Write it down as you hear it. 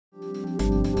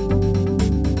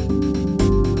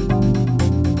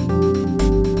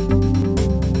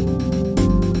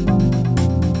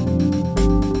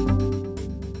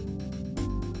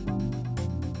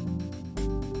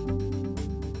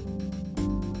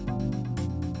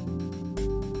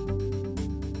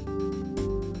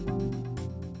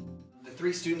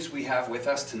three students we have with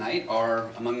us tonight are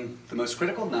among the most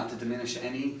critical, not to diminish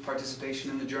any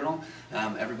participation in the journal.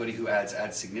 Everybody who adds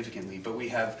significantly. But we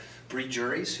have Bree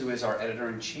Juries, who is our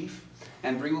editor-in-chief.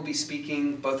 And Bree will be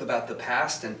speaking both about the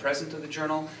past and present of the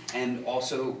journal, and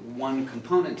also one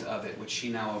component of it, which she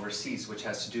now oversees, which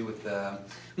has to do with the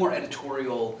more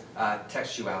editorial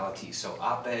textuality, so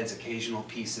op-eds, occasional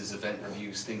pieces, event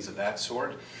reviews, things of that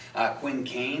sort. Quinn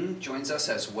Kane joins us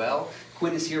as well.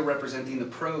 Quinn is here representing the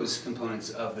prose components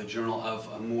of the journal of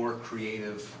a more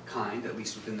creative kind, at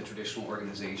least within the traditional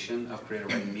organization of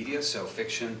creative writing media, so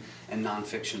fiction and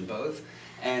nonfiction both.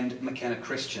 And McKenna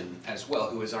Christian as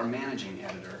well, who is our managing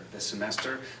editor this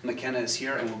semester. McKenna is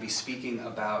here and will be speaking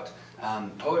about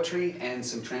poetry and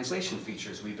some translation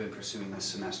features we've been pursuing this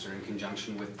semester in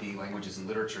conjunction with the Languages and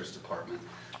Literatures Department.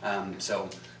 So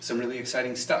some really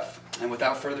exciting stuff. And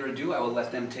without further ado, I will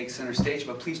let them take center stage,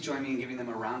 but please join me in giving them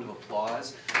a round of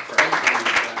applause for everything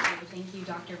they've done. Thank you,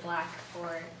 Dr. Black,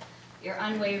 for your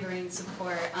unwavering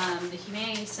support. The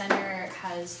Humanities Center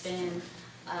has been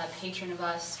a patron of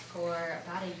us for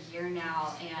about a year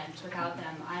now, and without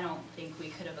them, I don't think we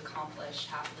could have accomplished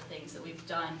half of the things that we've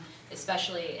done,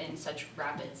 especially in such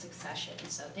rapid succession.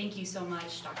 So thank you so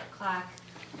much, Dr. Clack,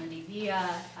 Wendy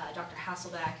Villa, Dr.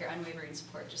 Hasselback. Your unwavering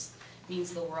support just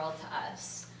means the world to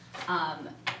us.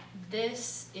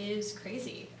 This is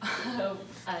crazy.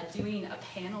 Doing a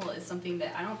panel is something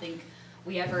that I don't think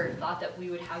we ever thought that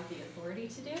we would have the authority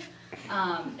to do,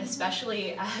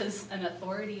 especially as an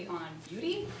authority on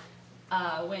beauty.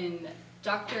 When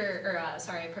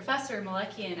Professor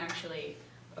Malachi actually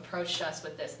approached us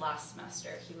with this last semester,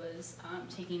 he was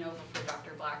taking over for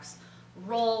Dr. Black's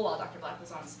role while Dr. Black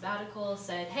was on sabbatical,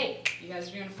 said, hey, you guys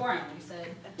are doing a forum. And we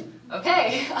said,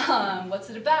 okay, what's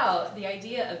it about? The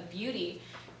idea of beauty.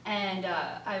 And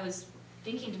I was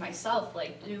thinking to myself,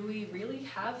 like, do we really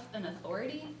have an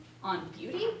authority on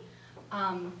beauty?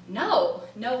 No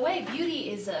way.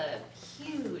 Beauty is a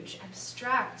huge,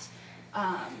 abstract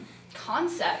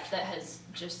concept that has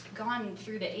just gone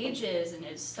through the ages and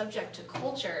is subject to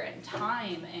culture and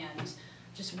time and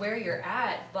just where you're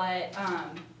at. But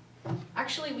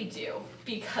actually we do,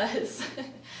 because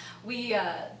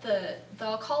the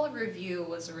Alcala Review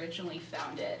was originally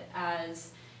founded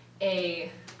as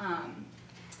a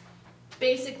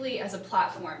basically as a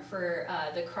platform for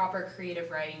the Cropper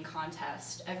Creative Writing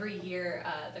Contest. Every year,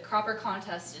 the Cropper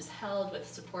Contest is held with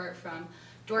support from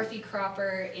Dorothy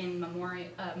Cropper in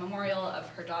memorial of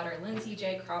her daughter, Lindsay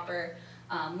J. Cropper.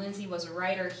 Lindsay was a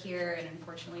writer here and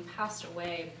unfortunately passed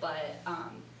away, but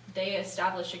they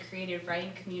established a creative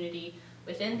writing community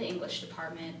within the English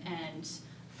department, and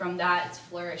from that it's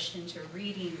flourished into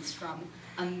readings from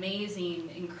amazing,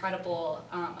 incredible,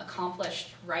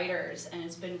 accomplished writers, and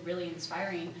it's been really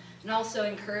inspiring, and also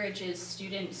encourages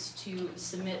students to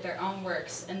submit their own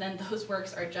works, and then those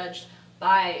works are judged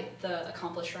by the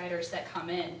accomplished writers that come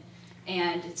in,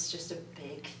 and it's just a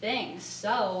big thing.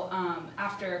 So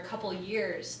after a couple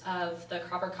years of the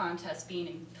Cropper Contest being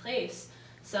in place,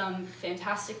 some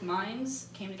fantastic minds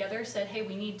came together, said, hey,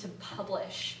 we need to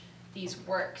publish these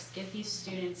works, give these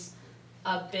students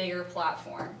a bigger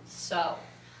platform. So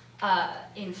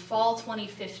in fall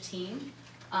 2015,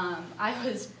 I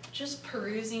was just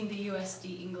perusing the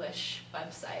USD English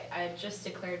website. I had just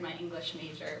declared my English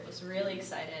major, was really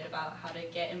excited about how to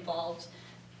get involved,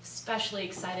 especially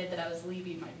excited that I was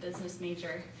leaving my business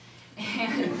major.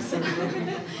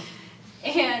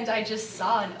 And I just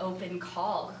saw an open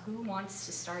call, who wants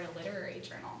to start a literary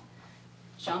journal?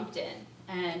 Jumped in,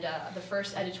 and the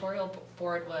first editorial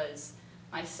board was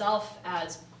myself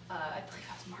as, I believe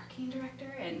I was marketing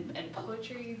director and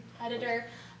poetry editor.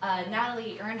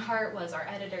 Natalie Earnhardt was our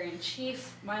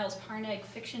editor-in-chief, Miles Parnegg,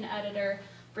 fiction editor,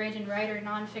 Brandon Ryder,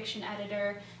 nonfiction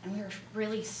editor, and we were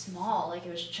really small, like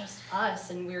it was just us,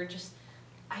 and we were just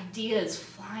ideas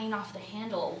flying off the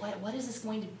handle. What is this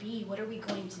going to be? What are we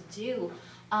going to do?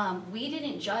 We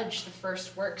didn't judge the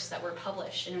first works that were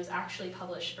published, and it was actually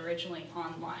published originally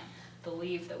online. I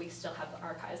believe that we still have the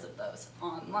archives of those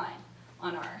online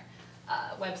on our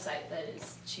website that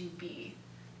is to be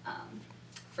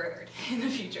furthered in the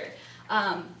future.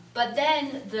 But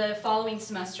then the following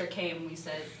semester came and we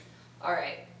said, all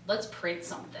right, let's print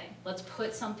something. Let's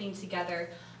put something together.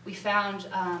 We found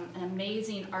an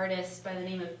amazing artist by the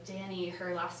name of Danny.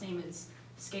 Her last name is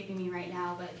escaping me right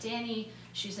now, but Danny,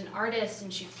 she's an artist,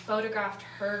 and she photographed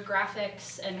her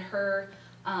graphics and her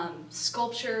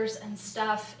sculptures and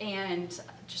stuff, and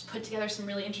just put together some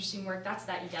really interesting work. That's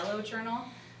that yellow journal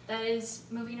that is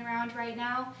moving around right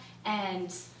now.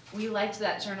 And we liked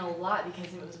that journal a lot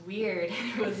because it was weird.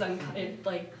 It was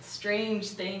like strange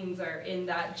things are in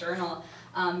that journal.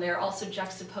 They're also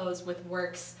juxtaposed with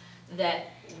works that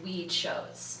we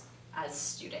chose as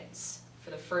students.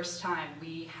 For the first time,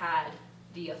 we had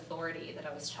the authority that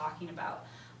I was talking about.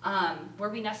 Were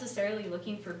we necessarily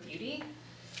looking for beauty?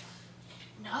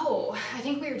 No, I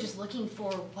think we were just looking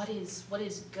for what is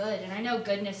good. And I know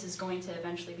goodness is going to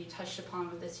eventually be touched upon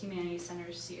with this Humanities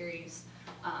Center series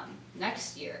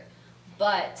next year.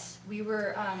 But we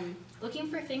were looking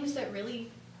for things that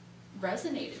really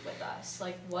resonated with us.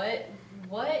 Like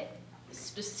what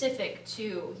specific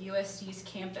to USD's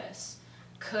campus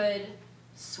could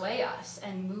sway us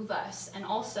and move us, and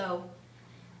also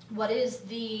what is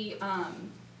the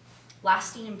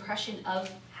lasting impression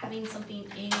of having something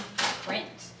in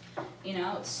print, you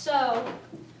know? So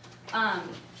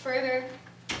further,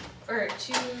 or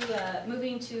to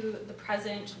moving to the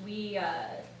present, we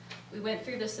went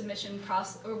through the submission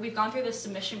process, or we've gone through the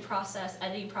submission process,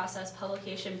 editing process,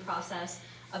 publication process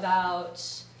about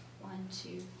 1, 2,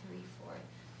 3, 4.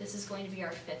 This is going to be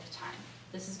our 5th time.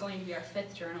 This is going to be our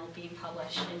 5th journal being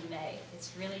published in May.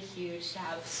 It's really huge to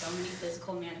have so many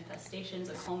physical manifestations,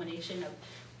 a culmination of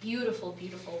beautiful,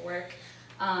 beautiful work.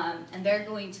 And they're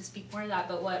going to speak more to that,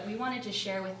 but what we wanted to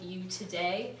share with you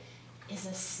today is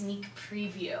a sneak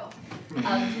preview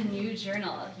of the new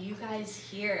journal. You guys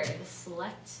here, the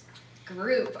select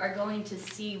group, are going to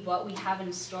see what we have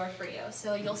in store for you.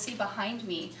 So you'll see behind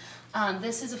me,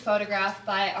 this is a photograph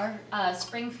by our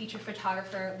spring feature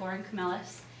photographer, Lauren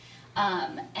Camellis.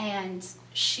 And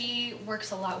she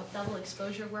works a lot with double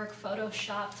exposure work,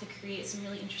 Photoshop, to create some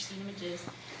really interesting images.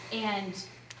 And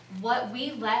what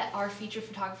we let our feature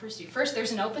photographers do, first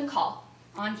there's an open call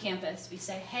on campus. We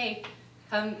say, hey,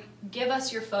 come give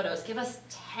us your photos. Give us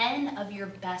 10 of your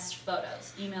best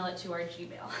photos. Email it to our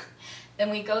Gmail. Then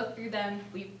we go through them,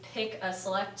 we pick a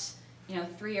select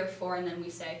 3 or 4, and then we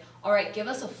say, all right, give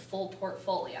us a full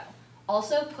portfolio.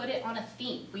 Also put it on a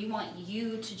theme. We want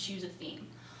you to choose a theme.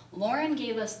 Lauren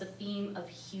gave us the theme of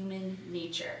human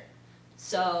nature.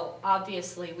 So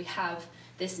obviously we have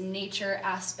this nature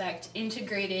aspect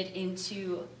integrated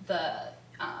into the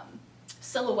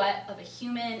silhouette of a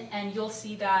human, and you'll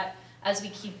see that as we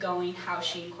keep going, how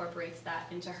she incorporates that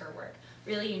into her work.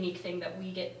 Really unique thing that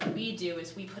we do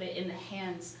is we put it in the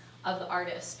hands of the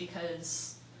artists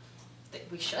because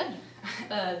we should.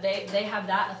 They have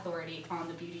that authority on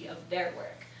the beauty of their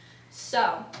work.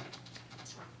 So,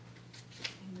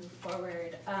 move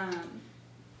forward.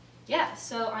 Yeah,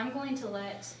 so I'm going to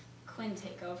let Quinn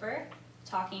take over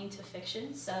talking to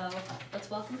fiction, so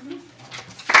let's welcome him.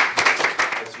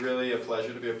 It's really a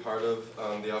pleasure to be a part of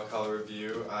the Alcala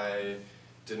Review. I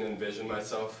didn't envision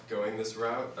myself going this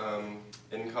route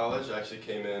in college. I actually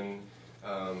came in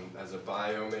as a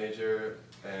bio major,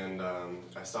 and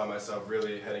I saw myself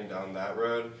really heading down that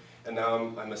road. And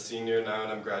now I'm a senior now,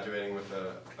 and I'm graduating with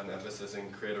an emphasis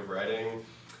in creative writing.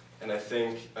 And I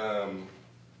think, I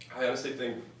honestly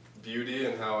think beauty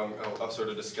and how I'll sort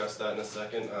of discuss that in a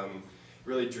second,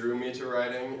 really drew me to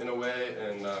writing in a way,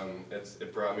 and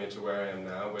it brought me to where I am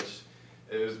now, which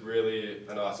it was really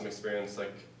an awesome experience.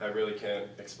 Like, I really can't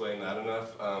explain that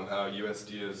enough, how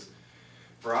USD has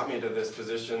brought me to this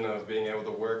position of being able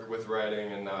to work with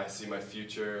writing, and now I see my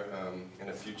future in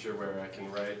a future where I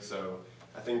can write. So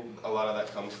I think a lot of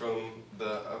that comes from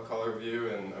the Alcala Review,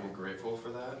 and I'm grateful for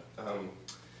that.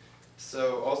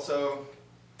 So also,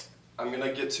 I'm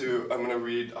gonna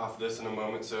read off this in a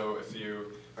moment, so if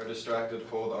you are distracted,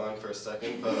 hold on for a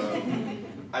second. But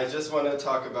I just want to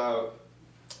talk about,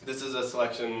 this is a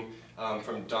selection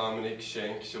from Dominique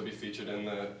Schenk. She'll be featured in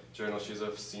the journal. She's a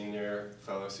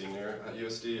fellow senior at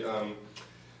USD.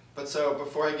 But so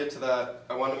before I get to that,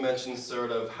 I want to mention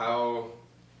sort of how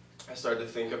I started to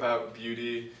think about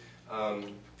beauty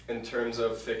in terms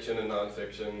of fiction and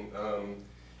nonfiction.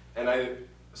 And I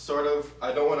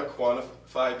don't want to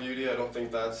quantify beauty. I don't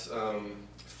think that's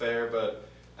fair, but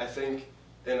I think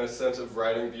in a sense of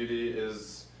writing, beauty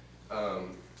is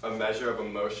a measure of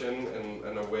emotion,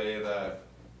 and a way that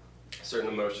certain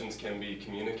emotions can be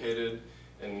communicated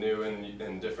in new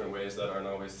and different ways that aren't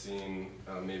always seen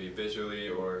maybe visually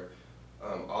or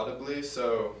audibly.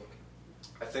 So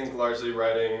I think largely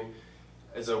writing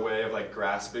is a way of like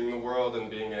grasping the world and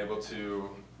being able to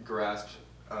grasp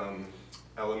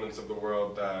elements of the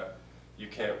world that you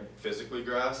can't physically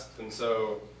grasp. And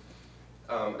so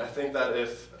I think that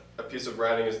if a piece of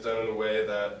writing is done in a way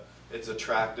that it's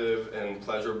attractive and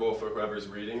pleasurable for whoever's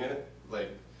reading it, like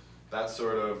that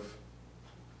sort of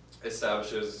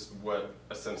establishes what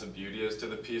a sense of beauty is to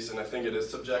the piece. And I think it is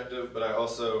subjective, but I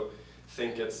also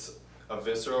think it's a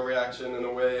visceral reaction in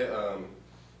a way.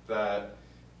 that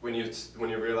when you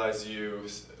realize you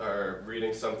are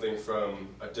reading something from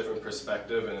a different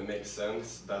perspective and it makes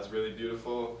sense, that's really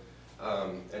beautiful.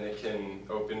 And it can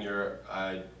open your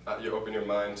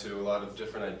mind to a lot of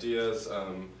different ideas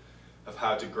of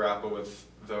how to grapple with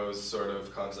those sort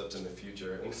of concepts in the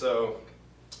future. And so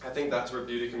I think that's where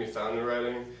beauty can be found in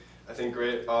writing. I think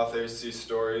great authors see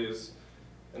stories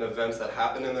and events that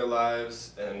happen in their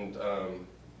lives, and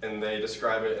they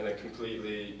describe it in a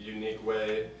completely unique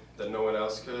way that no one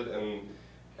else could, and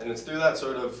it's through that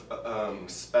sort of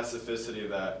specificity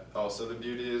that also the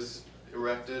beauty is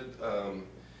erected.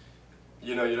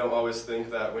 You know, you don't always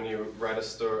think that when you write a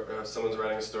story, someone's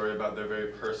writing a story about their very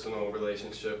personal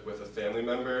relationship with a family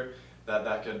member,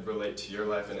 that could relate to your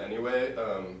life in any way.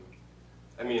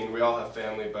 I mean, we all have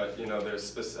family, but you know,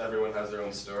 everyone has their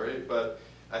own story. But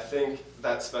I think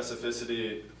that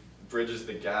specificity bridges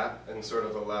the gap and sort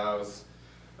of allows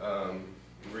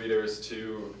readers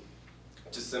to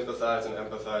sympathize and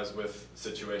empathize with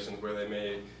situations where they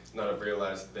may not have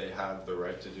realized they have the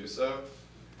right to do so.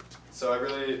 So I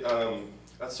really,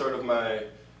 that's sort of my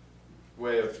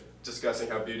way of discussing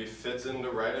how beauty fits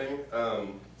into writing.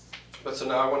 But so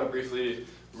now I want to briefly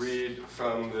read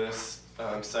from this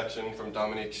section from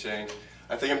Dominique Schenck.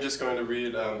 I think I'm just going to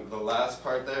read the last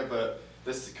part there, but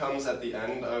this comes at the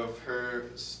end of her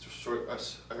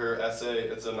essay.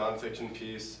 It's a nonfiction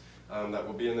piece that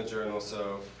will be in the journal,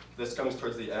 so this comes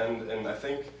towards the end, and I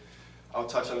think I'll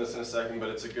touch on this in a second, but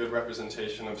it's a good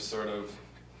representation of sort of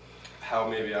how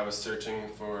maybe I was searching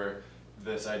for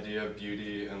this idea of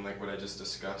beauty and like what I just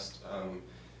discussed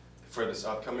for this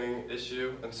upcoming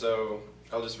issue. And so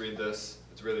I'll just read this.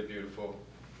 It's really beautiful.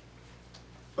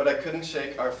 But I couldn't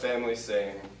shake our family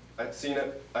saying, I'd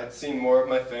seen more of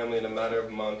my family in a matter of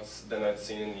months than I'd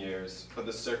seen in years, but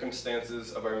the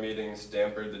circumstances of our meetings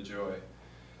dampened the joy.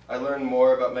 I learned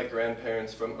more about my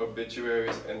grandparents from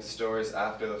obituaries and stories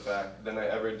after the fact than I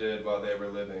ever did while they were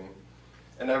living.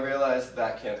 And I realized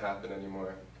that can't happen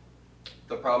anymore.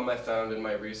 The problem I found in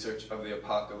my research of the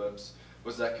apocalypse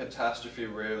was that catastrophe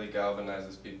rarely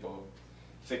galvanizes people.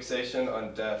 Fixation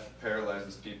on death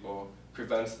paralyzes people,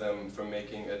 prevents them from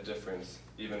making a difference,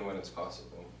 even when it's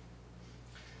possible.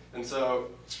 And so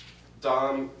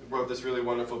Dom wrote this really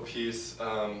wonderful piece,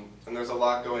 and there's a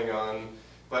lot going on,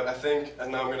 but I think,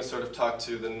 and now I'm going to sort of talk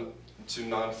to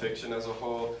nonfiction as a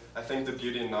whole. I think the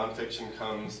beauty in nonfiction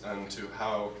comes to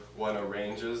how one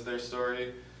arranges their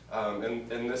story.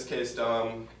 In this case,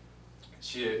 Dom,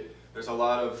 there's a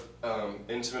lot of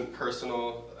intimate,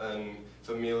 personal, and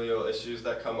familial issues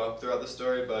that come up throughout the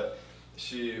story, but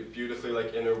she beautifully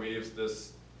interweaves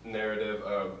this narrative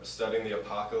of studying the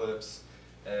apocalypse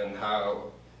and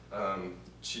how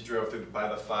she drove by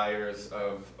the fires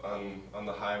on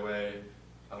the highway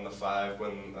on the 5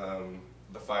 when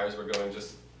the fires were going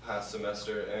just past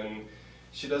semester, and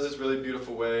she does this really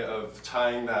beautiful way of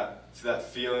tying that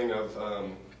feeling of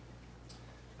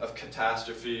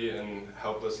catastrophe and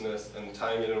helplessness and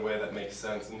tying it in a way that makes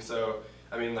sense. And so,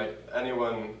 I mean,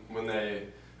 anyone when they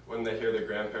hear their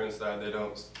grandparents died, they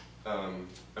don't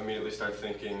immediately start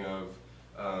thinking of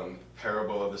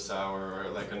Parable of the Sower or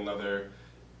another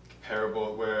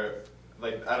parable where,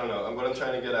 I don't know, what I'm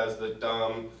trying to get at is that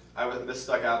Dom, this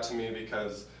stuck out to me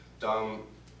because Dom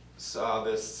saw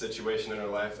this situation in her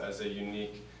life as a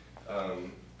unique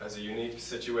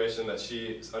situation, that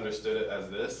she understood it as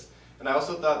this. And I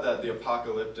also thought that the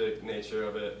apocalyptic nature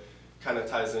of it kind of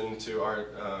ties into our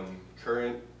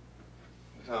current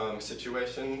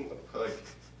situation,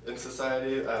 in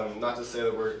society. Not to say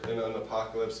that we're in an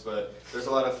apocalypse, but there's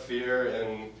a lot of fear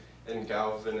and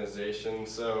galvanization.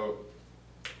 So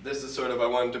this is sort of, I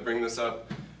wanted to bring this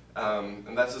up,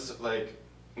 and that's just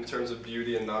in terms of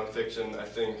beauty and nonfiction, I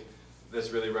think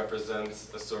this really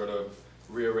represents a sort of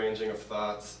rearranging of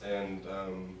thoughts and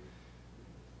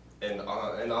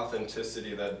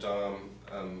authenticity that Dom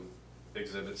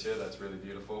exhibits here. That's really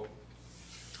beautiful.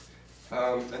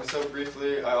 And so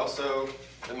briefly, I also,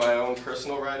 in my own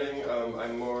personal writing,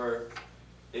 I'm more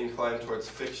inclined towards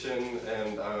fiction,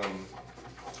 and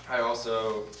I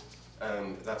also,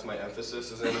 that's my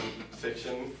emphasis, is in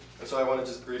fiction. And so I want to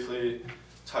just briefly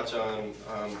touch on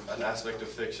an aspect of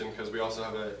fiction, because we also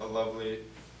have a lovely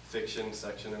fiction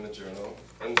section in the journal.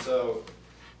 And so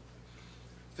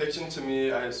fiction, to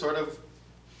me, I thought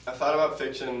about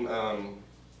fiction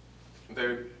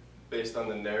very based on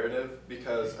the narrative,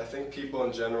 because I think people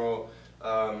in general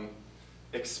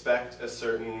expect a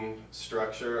certain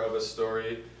structure of a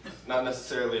story, not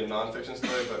necessarily a nonfiction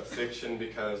story, but fiction,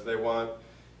 because they want,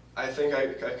 I think I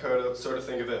could sort of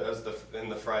think of it as in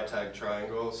the Freytag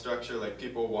triangle structure,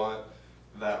 people want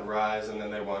that rise and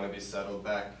then they want to be settled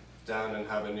back down and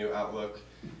have a new outlook.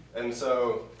 And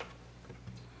so,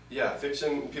 yeah,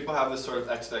 fiction, people have this sort of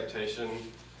expectation,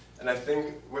 and I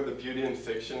think where the beauty in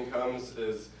fiction comes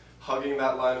is hugging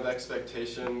that line of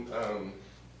expectation,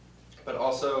 but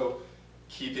also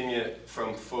keeping it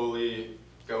from fully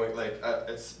going, like,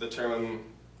 it's the term I'm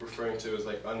referring to is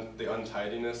like the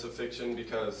untidiness of fiction,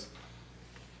 because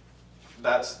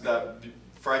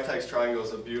Freytag's triangle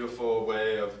is a beautiful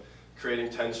way of creating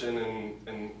tension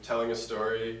and telling a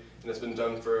story, and it's been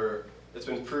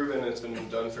proven, it's been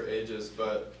done for ages,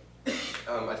 but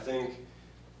I think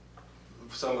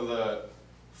some of the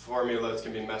formulas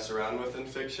can be messed around with in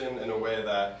fiction in a way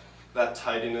that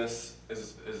tidiness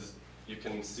is you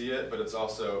can see it, but it's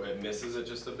also, it misses it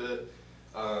just a bit.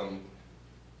 And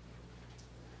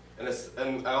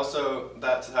I also,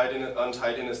 that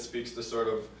untidiness speaks to sort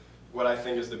of what I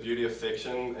think is the beauty of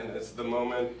fiction, and it's the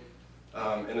moment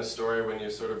in a story when you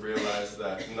sort of realize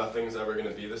that nothing's ever going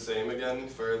to be the same again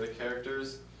for the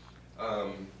characters.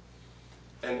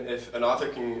 And if an author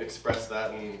can express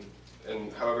that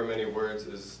in however many words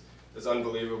is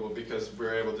unbelievable, because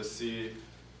we're able to see,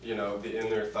 you know, the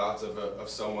inner thoughts of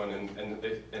someone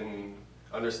and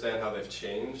understand how they've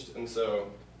changed. And so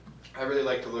I really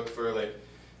like to look for, like,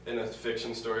 in a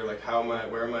fiction story, like,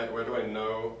 where do I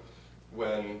know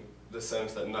when the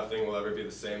sense that nothing will ever be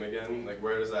the same again? Like,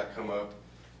 where does that come up?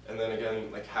 And then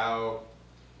again, like, how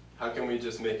can we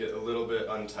just make it a little bit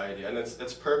untidy? And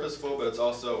it's purposeful, but it's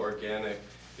also organic,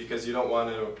 because you don't want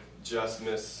to just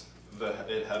miss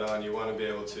it head on. You want to be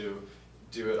able to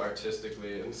do it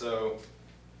artistically. And so,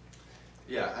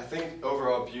 yeah, I think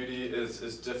overall beauty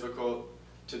is difficult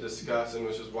to discuss, and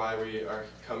which is why we are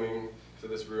coming to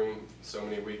this room so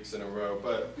many weeks in a row.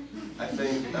 But I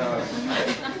think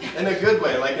in a good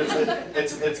way, like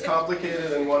it's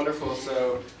complicated and wonderful.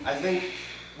 So I think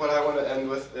what I want to end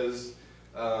with is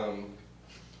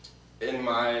in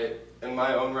my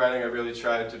own writing, I really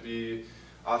tried to be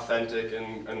authentic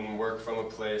and work from a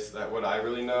place that what I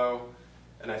really know.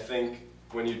 And I think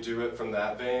when you do it from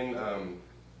that vein,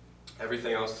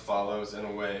 everything else follows in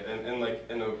a way, and like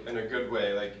in a good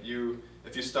way. Like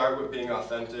if you start with being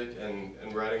authentic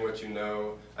and writing what you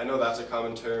know, I know that's a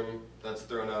common term that's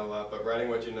thrown out a lot, but writing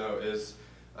what you know is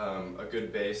a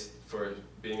good base for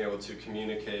being able to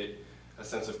communicate a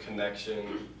sense of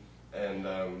connection and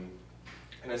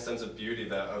a sense of beauty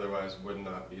that otherwise would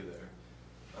not be there.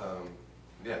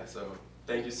 Yeah, so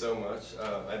thank you so much.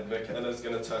 And McKenna's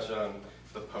going to touch on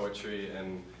the poetry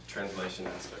and translation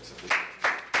aspects of this.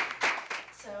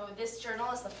 So this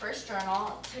journal is the first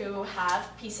journal to have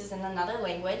pieces in another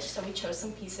language, so we chose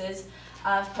some pieces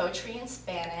of poetry in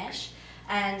Spanish,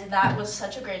 and that was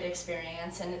such a great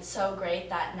experience, and it's so great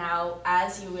that now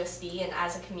as USD and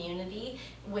as a community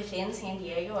within San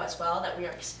Diego as well, that we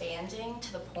are expanding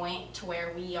to the point to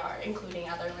where we are including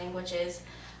other languages.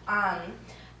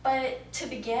 But to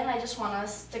begin, I just want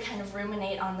us to kind of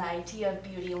ruminate on the idea of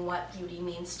beauty and what beauty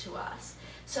means to us.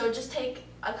 So just take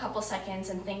a couple seconds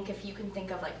and think if you can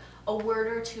think of like a word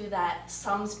or two that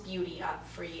sums beauty up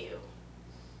for you.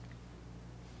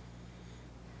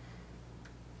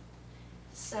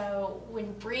 So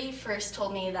when Bree first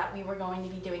told me that we were going to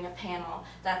be doing a panel,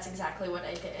 that's exactly what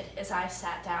I did, is I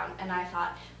sat down and I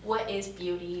thought, what is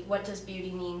beauty? What does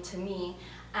beauty mean to me?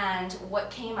 And what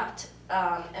came up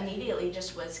immediately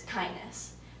just was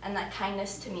kindness. And that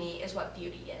kindness to me is what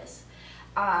beauty is.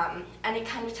 And it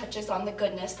kind of touches on the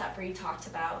goodness that Bree talked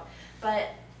about. But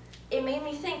it made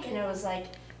me think, and it was like,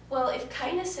 well, if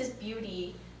kindness is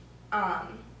beauty,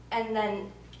 and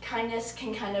then kindness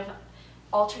can kind of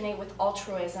alternate with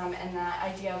altruism and that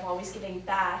idea of always giving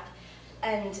back,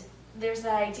 and there's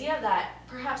the idea that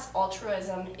perhaps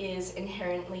altruism is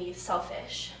inherently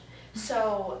selfish.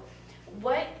 So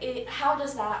how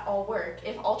does that all work?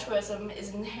 If altruism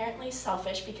is inherently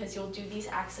selfish because you'll do these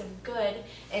acts of good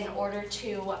in order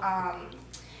to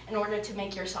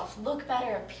make yourself look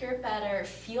better, appear better,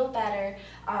 feel better,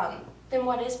 then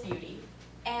what is beauty?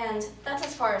 And that's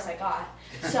as far as I got.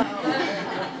 So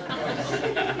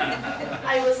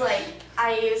I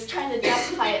was trying to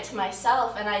justify it to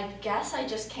myself, and I guess I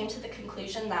just came to the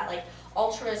conclusion that like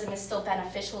altruism is still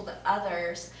beneficial to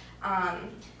others.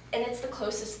 And it's the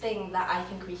closest thing that I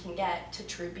think we can get to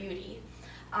true beauty.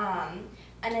 And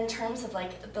in terms of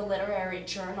like the literary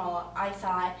journal, I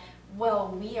thought,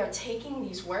 well, we are taking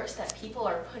these works that people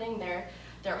are putting their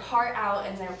heart out,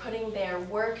 and they're putting their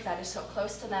work that is so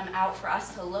close to them out for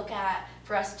us to look at,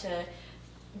 for us to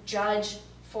judge,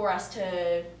 for us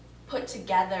to put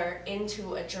together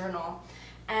into a journal.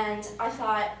 And I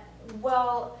thought,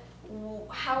 well,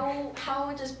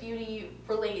 how does beauty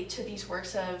relate to these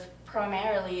works of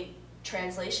primarily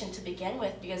translation to begin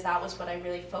with, because that was what I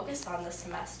really focused on this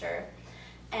semester.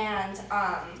 And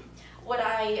what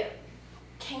I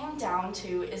came down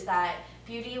to is that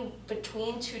beauty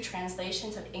between two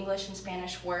translations of English and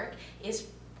Spanish work is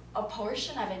a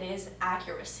portion of it is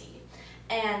accuracy,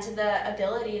 and the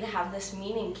ability to have this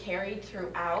meaning carried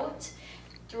throughout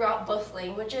both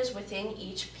languages within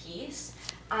each piece,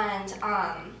 and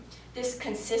this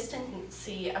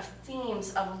consistency of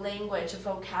themes, of language, of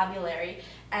vocabulary,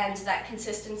 and that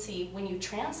consistency when you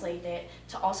translate it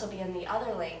to also be in the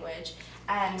other language.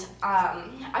 And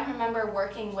I remember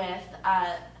working with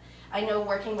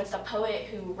working with the poet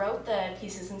who wrote the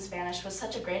pieces in Spanish was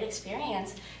such a great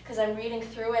experience, because I'm reading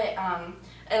through it. A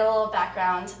little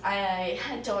background, I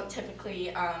don't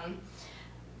typically,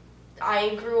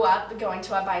 I grew up going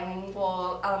to a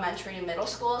bilingual elementary and middle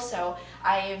school, so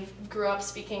I grew up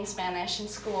speaking Spanish in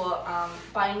school.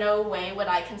 By no way would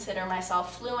I consider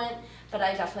myself fluent, but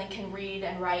I definitely can read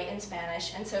and write in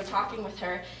Spanish. And so talking with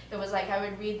her, it was like I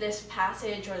would read this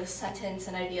passage or this sentence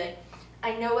and I'd be like,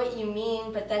 I know what you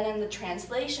mean, but then in the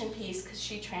translation piece, because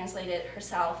she translated it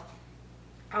herself,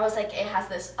 I was like, it has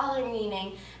this other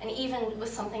meaning. And even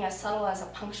with something as subtle as a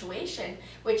punctuation,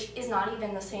 which is not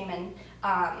even the same in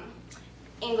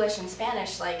English and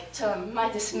Spanish, like, to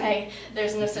my dismay,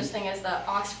 there's no such thing as the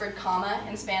Oxford comma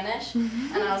in Spanish.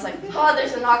 And I was like, oh,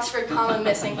 there's an Oxford comma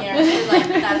missing here. And she was like,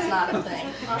 that's not a thing.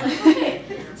 I was like, okay,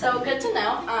 so good to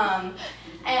know.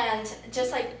 And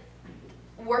just like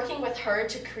working with her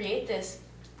to create this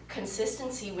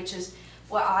consistency, which is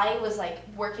what I was like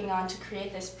working on to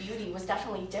create this beauty, was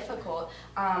definitely difficult,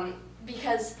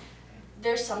 because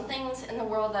there's some things in the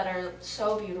world that are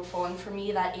so beautiful, and for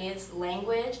me that is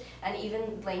language, and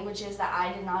even languages that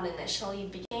I did not initially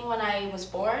begin when I was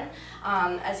born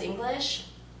as English.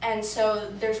 And so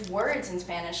there's words in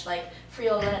Spanish like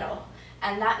friolero,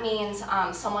 and that means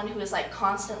someone who is like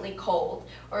constantly cold,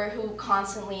 or who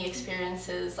constantly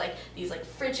experiences like these like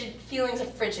frigid feelings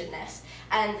of frigidness.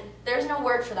 And there's no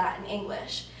word for that in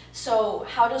English. So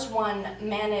how does one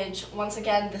manage, once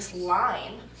again, this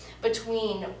line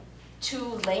between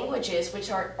two languages, which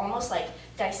are almost like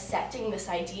dissecting this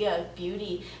idea of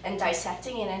beauty and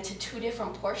dissecting it into two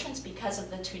different portions because of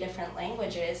the two different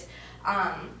languages?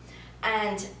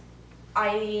 And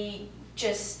I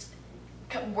just,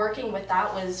 working with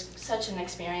that was such an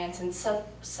experience, and so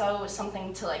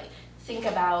something to like think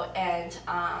about and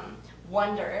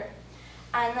wonder.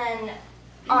 And then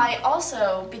I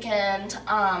also began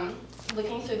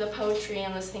looking through the poetry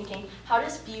and was thinking, how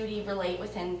does beauty relate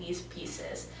within these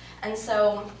pieces? And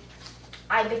so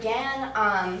I began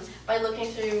by looking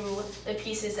through the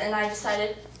pieces, and I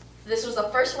decided this was the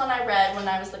first one I read when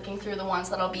I was looking through the ones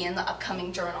that'll be in the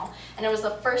upcoming journal. And it was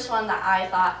the first one that I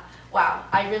thought, wow,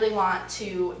 I really want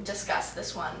to discuss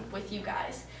this one with you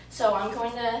guys. So I'm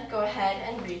going to go ahead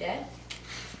and read it.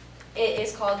 It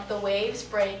is called The Waves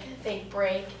Break, They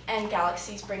Break, and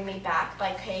Galaxies Bring Me Back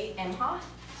by Kate Imhoff.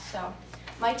 So,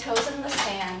 my toes in the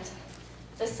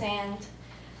sand,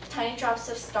 tiny drops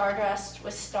of stardust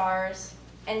with stars,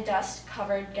 and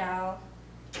dust-covered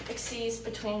galaxies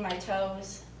between my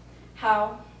toes.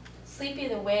 How sleepy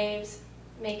the waves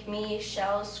make me,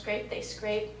 shells scrape they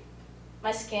scrape.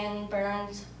 My skin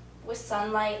burns with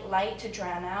sunlight, light to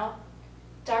drown out.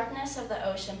 Darkness of the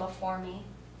ocean before me.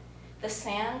 The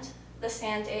sand,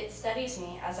 it steadies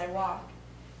me as I walk.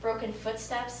 Broken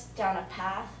footsteps down a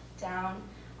path, down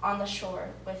on the shore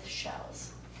with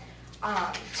shells.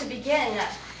 To begin,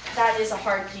 that is a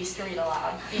hard piece to read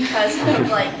aloud because of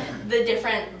like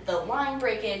the line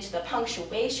breakage, the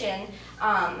punctuation,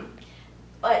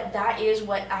 but that is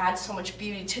what adds so much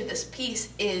beauty to this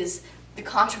piece, is the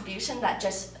contribution that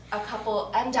just a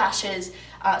couple em dashes,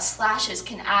 slashes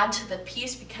can add to the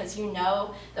piece, because you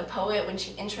know the poet, when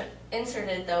she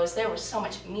inserted those, there was so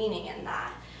much meaning in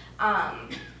that.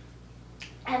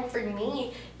 And for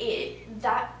me,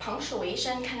 that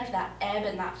punctuation, kind of that ebb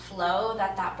and that flow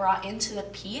that brought into the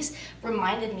piece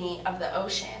reminded me of the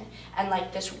ocean, and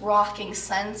like this rocking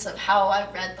sense of how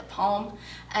I read the poem,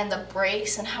 and the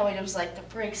breaks, and how it was like the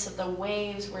breaks of the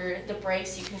waves were the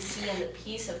breaks you can see in the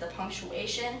piece of the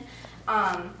punctuation.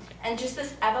 And just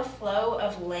this ebb and flow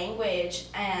of language,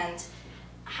 and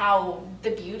how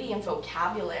the beauty and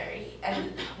vocabulary,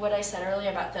 and what I said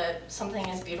earlier about something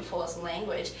as beautiful as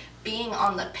language being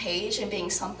on the page, and being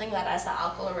something that as the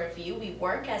Alcala Review we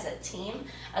work as a team,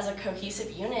 as a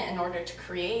cohesive unit in order to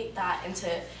create that and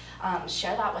to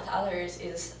share that with others,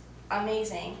 is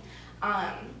amazing.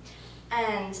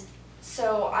 And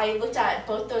so I looked at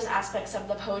both those aspects of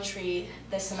the poetry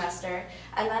this semester,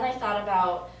 and then I thought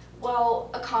about, well,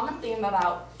 a common theme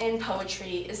in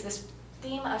poetry is this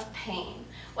theme of pain,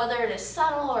 whether it is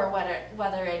subtle or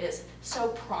whether it is so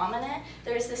prominent,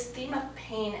 there's this theme of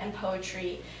pain in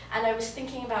poetry. And I was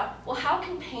thinking about, well, how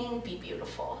can pain be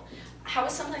beautiful? How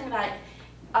is something that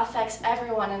affects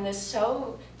everyone and is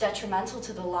so detrimental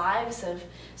to the lives of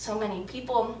so many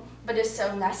people, but is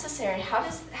so necessary,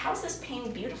 how's this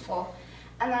pain beautiful?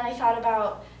 And then I thought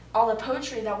about all the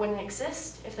poetry that wouldn't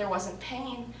exist if there wasn't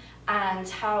pain, and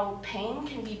how pain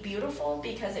can be beautiful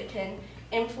because it can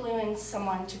influence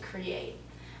someone to create.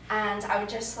 And I would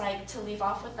just like to leave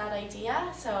off with that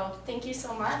idea, so thank you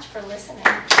so much for listening.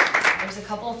 There's a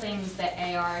couple things that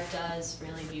AR does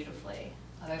really beautifully,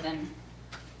 other than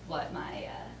what my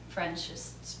friends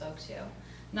just spoke to.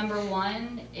 Number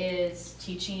one is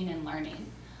teaching and learning.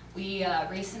 We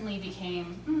recently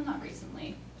became, not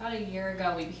recently, about a year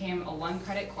ago, we became a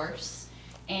 1-credit course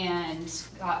and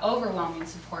got overwhelming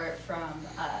support from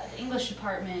the English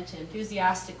department to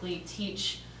enthusiastically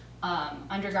teach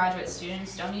undergraduate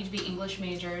students, don't need to be English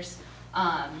majors,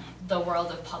 the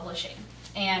world of publishing.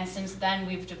 And since then,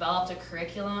 we've developed a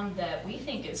curriculum that we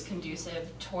think is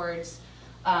conducive towards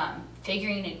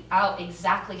figuring out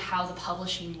exactly how the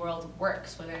publishing world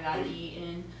works, whether that be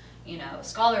in,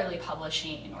 scholarly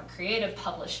publishing or creative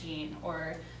publishing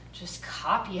or just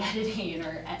copy editing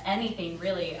or anything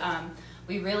really.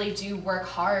 We really do work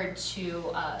hard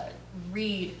to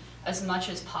read as much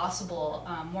as possible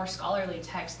more scholarly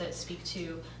texts that speak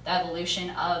to the evolution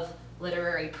of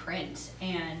literary print.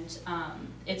 And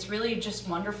it's really just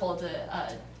wonderful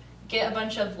to get a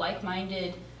bunch of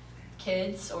like-minded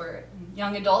kids or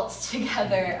young adults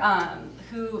together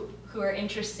who are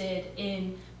interested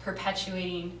in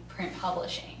perpetuating print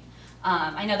publishing.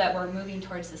 I know that we're moving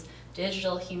towards this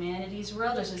digital humanities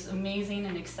world, which is amazing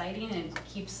and exciting and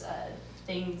keeps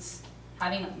things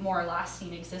having a more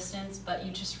lasting existence, but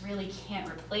you just really can't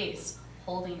replace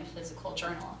holding a physical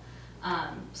journal.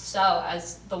 So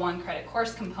as the 1-credit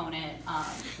course component,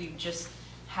 we've just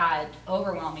had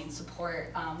overwhelming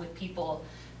support with people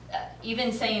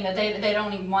even saying that they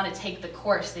don't even want to take the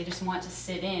course, they just want to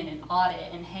sit in and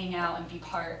audit and hang out and be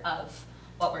part of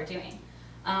what we're doing.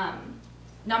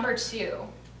 Number two,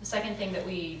 the second thing that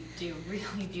we do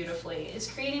really beautifully is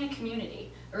creating a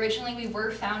community. Originally, we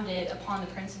were founded upon the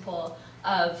principle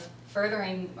of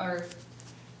furthering or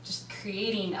just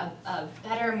creating a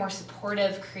better, more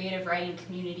supportive creative writing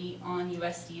community on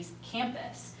USD's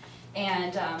campus.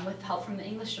 And with help from the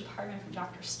English department, from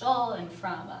Dr. Stoll and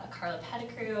from Carla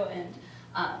Pettigrew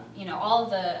and all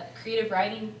the creative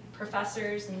writing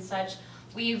professors and such,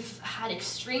 we've had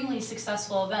extremely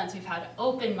successful events. We've had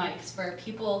open mics where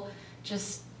people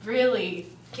just really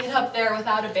get up there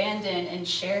without abandon and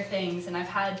share things. And I've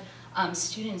had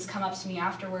students come up to me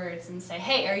afterwards and say,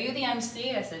 "Hey, are you the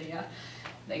MC?" I said, "Yeah."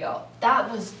 They go,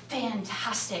 "That was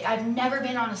fantastic. I've never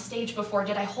been on a stage before.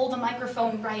 Did I hold the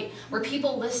microphone right? Were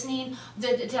people listening?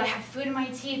 Did I have food in my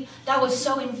teeth? That was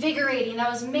so invigorating.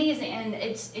 That was amazing." And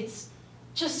it's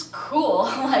just cool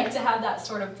like to have that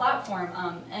sort of platform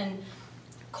and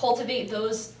cultivate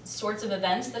those sorts of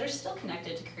events that are still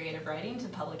connected to creative writing, to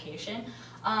publication,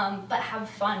 but have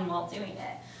fun while doing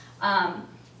it.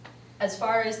 As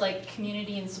far as like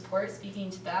community and support, speaking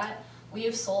to that, we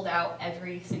have sold out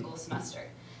every single semester.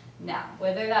 Now,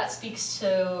 whether that speaks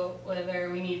to whether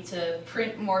we need to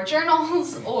print more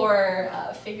journals or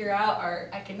figure out our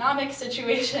economic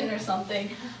situation or something,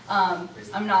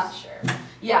 I'm not sure.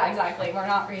 Yeah, exactly. We're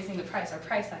not raising the price. Our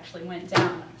price actually went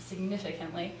down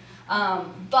significantly.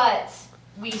 But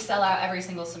we sell out every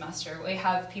single semester. We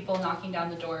have people knocking down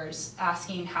the doors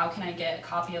asking, "How can I get a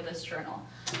copy of this journal?"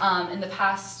 In the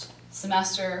past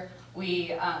semester,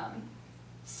 we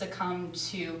succumbed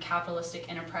to capitalistic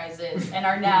enterprises and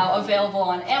are now available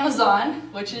on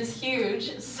Amazon, which is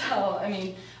huge. So, I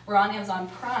mean, we're on Amazon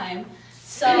Prime.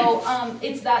 So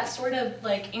it's that sort of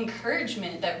like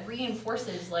encouragement that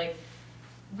reinforces like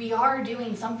we are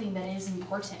doing something that is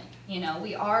important.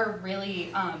 We are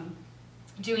really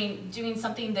doing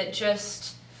something that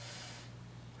just,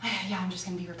 yeah, I'm just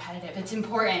gonna be repetitive. It's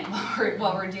important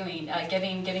what we're doing,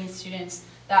 giving students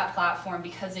that platform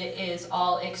because it is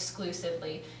all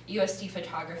exclusively USD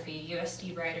photography,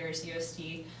 USD writers,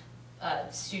 USD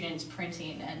students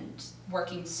printing and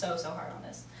working so hard on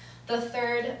this. The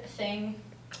third thing,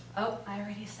 oh, I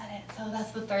already said it, so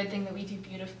that's the third thing that we do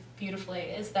beautifully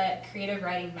is that creative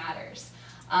writing matters.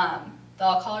 The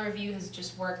Alcala Review has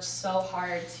just worked so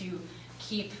hard to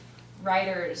keep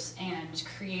writers and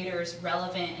creators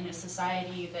relevant in a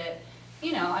society that,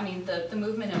 I mean, the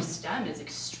movement of STEM is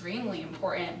extremely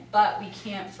important, but we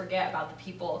can't forget about the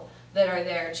people that are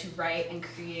there to write and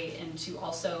create and to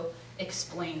also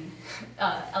explain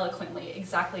eloquently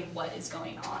exactly what is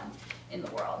going on. in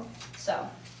the world. So,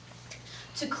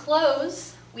 to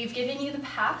close, we've given you the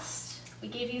past, we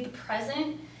gave you the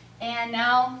present, and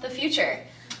now the future.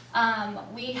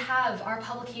 We have our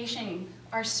publication,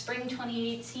 our Spring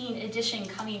 2018 edition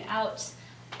coming out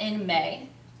in May.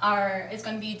 It's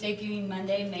going to be debuting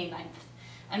Monday, May 9th,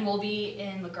 and we'll be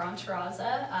in La Grande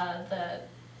Terraza.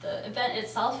 The event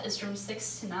itself is from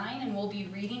 6 to 9, and we'll be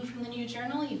reading from the new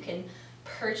journal. You can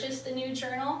purchase the new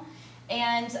journal.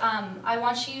 And I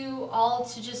want you all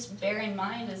to just bear in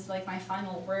mind, as like my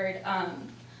final word,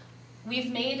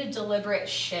 we've made a deliberate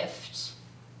shift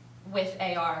with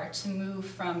AR to move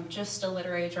from just a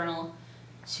literary journal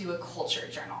to a culture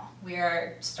journal. We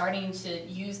are starting to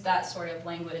use that sort of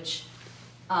language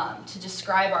to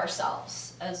describe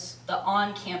ourselves as the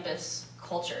on-campus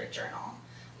culture journal.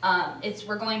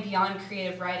 We're going beyond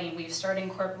creative writing. We've started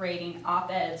incorporating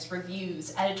op-eds,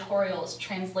 reviews, editorials,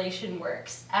 translation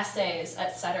works, essays,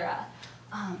 etc.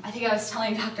 I think I was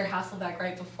telling Dr. Hasselbeck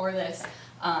right before this,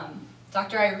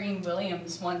 Dr. Irene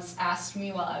Williams once asked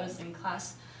me while I was in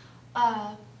class,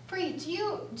 Bree, do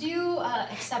you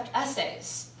accept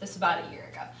essays? This about a year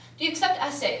ago. Do you accept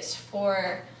essays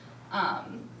for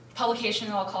publication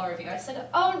in the Alcala Review? I said,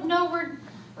 oh no, we're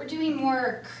doing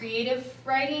more creative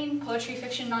writing, poetry,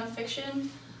 fiction, nonfiction.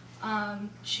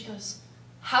 She goes,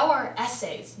 how are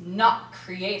essays not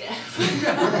creative?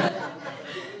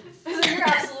 So you're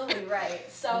absolutely right.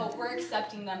 So we're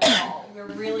accepting them all. We're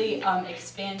really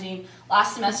expanding.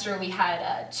 Last semester we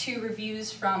had 2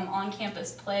 reviews from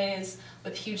on-campus plays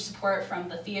with huge support from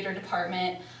the theater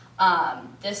department.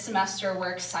 This semester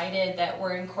we're excited that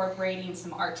we're incorporating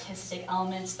some artistic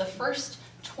elements. The first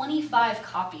 25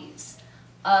 copies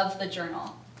of the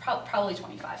journal, probably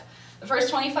 25. The first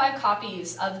 25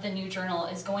 copies of the new journal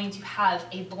is going to have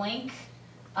a blank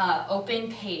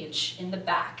open page in the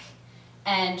back.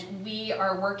 And we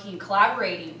are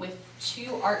collaborating with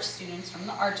 2 art students from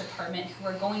the art department who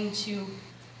are going to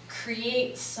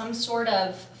create some sort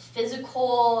of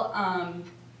physical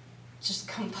just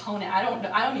component. I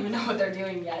don't even know what they're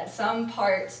doing yet. Some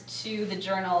part to the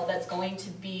journal that's going to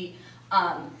be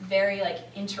very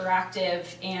like interactive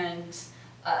and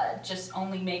just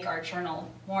only make our journal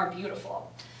more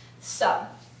beautiful. So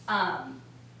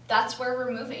that's where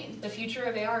we're moving. The future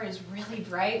of AR is really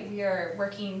bright. We are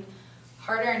working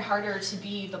harder and harder to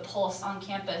be the pulse on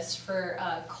campus for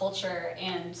culture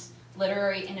and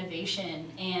literary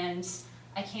innovation. And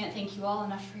I can't thank you all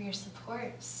enough for your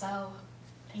support. So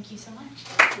thank you so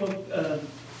much. Well,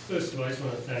 first of all, I just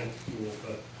want to thank you all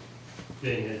for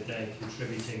being here today and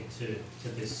contributing to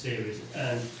this series.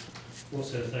 And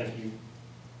also thank you,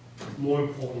 more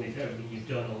importantly, for everything you've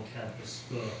done on campus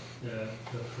for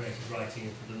creative writing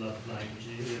and for the love of language.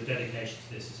 Your dedication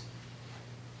to this is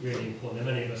really important.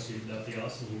 There are many of us who love the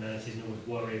arts and humanities and always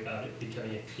worry about it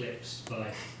becoming eclipsed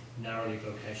by narrowly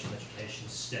vocational education,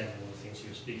 STEM, and all the things you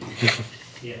were speaking about.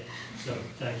 Yeah, so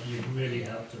thank you. You really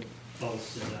helped to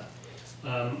bolster that.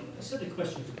 I said the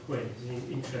question for Quinn. It's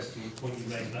an interesting point you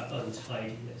made about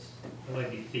untidiness. I like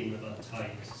the theme of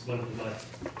untidiness. It's one of my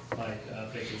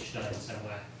Wittgenstein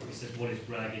somewhere. He says, what is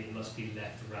ragged must be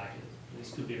left ragged. And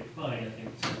this could be applied, I think,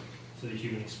 to the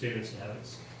human experience and how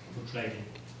it's portrayed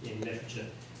in literature.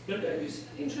 But it's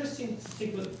interesting to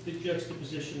think about the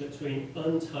juxtaposition between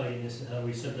untidiness and how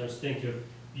we sometimes think of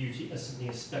beauty as something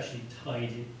especially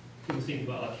tidy. People think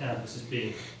about our campus as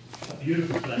being a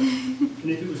beautiful place, and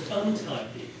if it was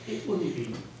untidy, it wouldn't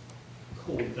be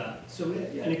called that. So,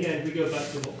 and again, we go back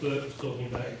to what Bert was talking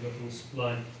about in Looking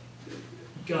Sublime,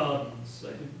 gardens,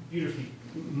 like beautifully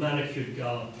manicured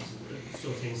gardens, and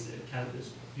sort of things that count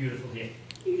as beautiful here.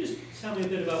 Can you just tell me a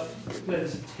bit about where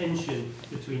there's a tension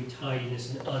between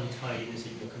tidiness and untidiness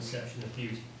in your conception of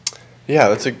beauty? Yeah,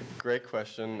 that's a great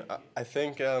question. I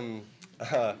think,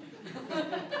 I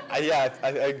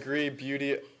agree.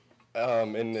 Beauty,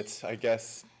 in its, I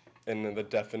guess, in the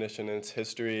definition in its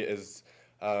history is,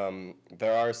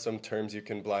 there are some terms you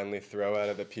can blindly throw at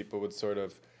it that people would sort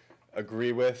of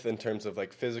agree with in terms of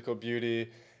like physical beauty.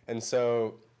 And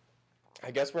so I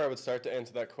guess where I would start to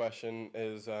answer that question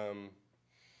is,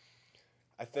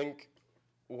 I think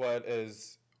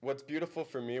what's beautiful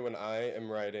for me when I am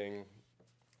writing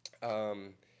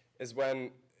is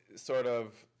when sort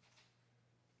of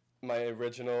my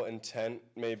original intent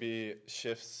maybe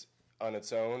shifts on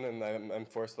its own, and I'm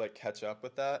forced to like catch up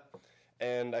with that.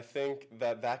 And I think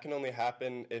that can only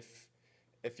happen if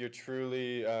you're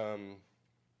truly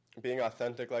being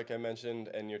authentic, like I mentioned,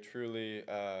 and you're truly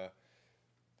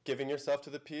giving yourself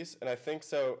to the piece. And I think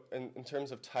so in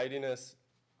terms of tidiness,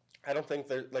 I don't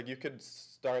think like you could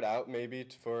start out maybe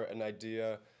for an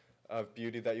idea of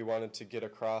beauty that you wanted to get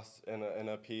across in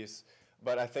a piece,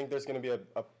 but I think there's going to be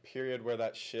a period where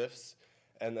that shifts,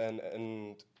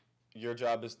 and your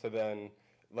job is to then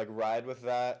like ride with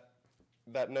that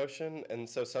notion, and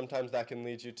so sometimes that can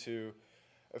lead you to,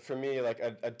 for me, like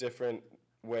a different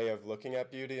way of looking at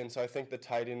beauty. And so I think the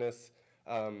tidiness,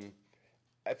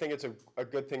 I think it's a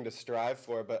good thing to strive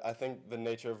for, but I think the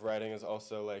nature of writing is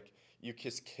also like you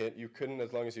couldn't,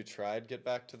 as long as you tried, get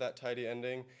back to that tidy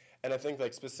ending. And I think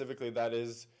like specifically that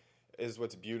is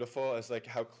what's beautiful, is like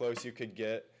how close you could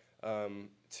get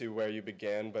to where you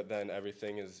began, but then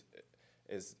everything is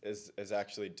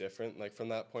actually different like from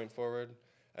that point forward.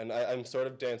 And I'm sort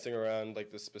of dancing around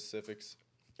like the specifics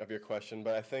of your question,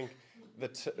 but I think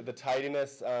the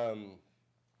tidiness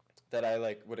that I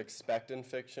like would expect in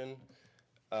fiction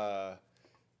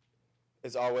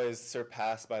is always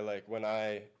surpassed by like when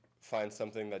I find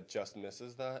something that just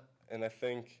misses that. And I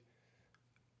think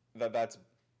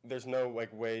there's no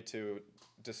like way to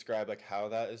describe like how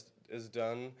that is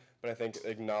done, but I think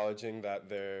acknowledging that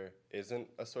there isn't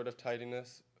a sort of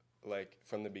tidiness like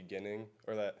from the beginning,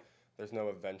 or that there's no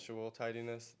eventual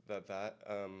tidiness, that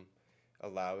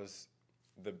allows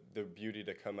the beauty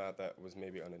to come out that was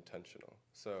maybe unintentional.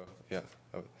 So yeah.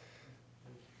 Oh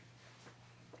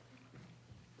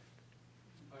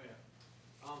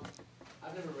yeah.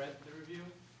 I've never read the review,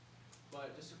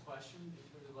 but just a question in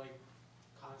terms of like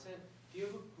content. Do you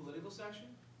have a political section?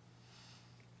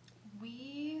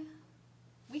 We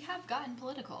have gotten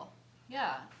political.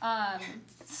 Yeah.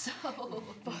 So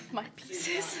Both my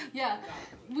pieces. yeah,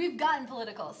 we've gotten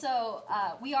political. So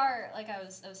we are, like I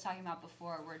was talking about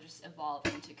before, we're just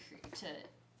evolving to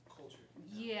Culture.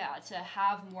 yeah, to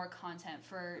have more content.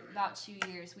 For about 2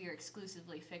 years, we were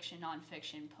exclusively fiction,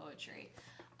 nonfiction, poetry,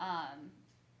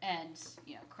 and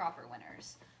Cropper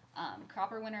winners.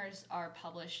 Cropper winners are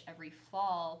published every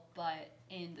fall, but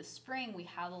in the spring we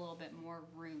have a little bit more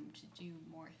room to do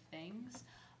more things.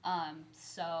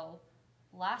 So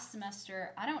last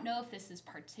semester, I don't know if this is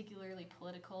particularly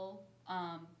political,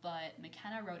 but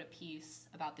McKenna wrote a piece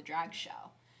about the drag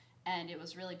show. And it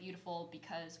was really beautiful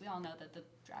because we all know that the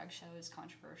drag show is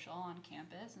controversial on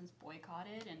campus and it's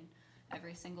boycotted and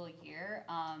every single year.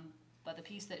 But the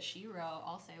piece that she wrote,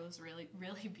 I'll say, was really,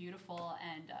 really beautiful,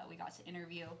 and we got to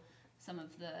interview some of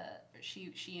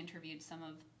she interviewed some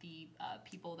of the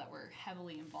people that were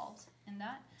heavily involved in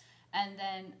that. And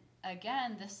then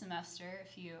again this semester,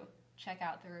 if you check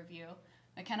out the review,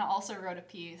 McKenna also wrote a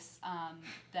piece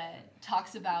that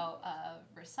talks about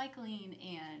recycling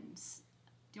and...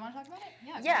 Do you want to talk about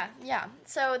it? Yeah.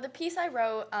 So the piece I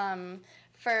wrote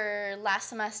for last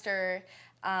semester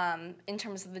in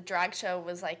terms of the drag show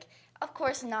was like, of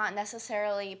course, not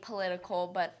necessarily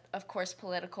political, but of course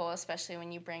political, especially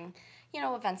when you bring,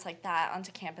 events like that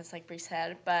onto campus, like Bree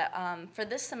said. But for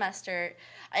this semester,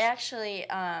 I actually,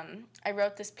 I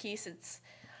wrote this piece. It's,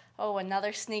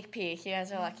 another sneak peek. You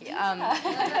guys are lucky.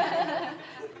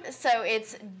 So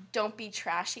it's Don't Be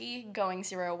Trashy, Going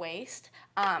Zero Waste,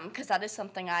 because that is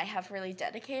something I have really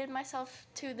dedicated myself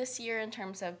to this year in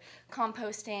terms of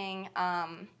composting.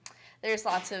 There's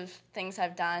lots of things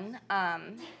I've done.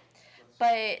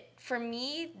 But for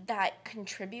me, that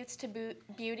contributes to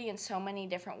beauty in so many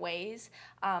different ways.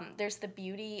 There's the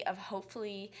beauty of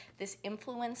hopefully this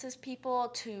influences people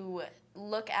to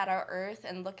look at our earth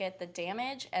and look at the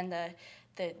damage and the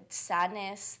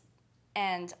sadness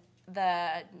and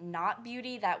the not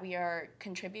beauty that we are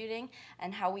contributing,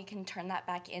 and how we can turn that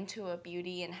back into a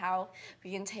beauty, and how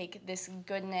we can take this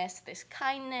goodness, this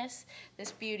kindness,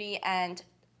 this beauty, and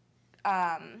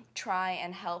try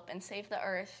and help and save the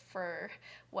earth for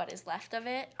what is left of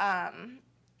it.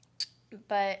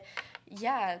 But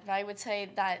yeah, I would say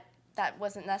that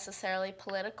wasn't necessarily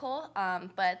political,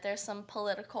 but there's some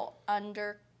political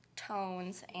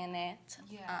undertones in it.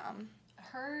 Yeah.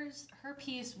 Her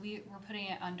piece, we're putting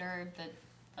it under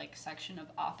the section of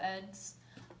op-eds,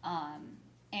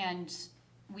 and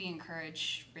we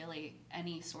encourage really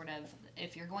any sort of,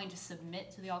 if you're going to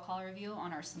submit to the Alcala review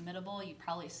on our submittable, you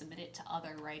probably submit it to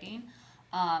other writing,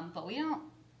 but we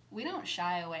don't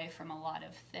shy away from a lot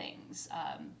of things.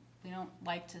 We don't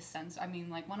like to censor. I mean,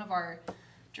 one of our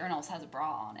journals has a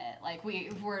bra on it.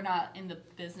 We're not in the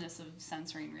business of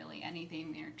censoring really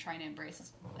anything. We're trying to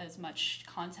embrace as much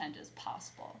content as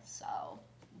possible. So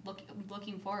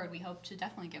looking forward, we hope to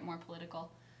definitely get more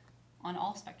political on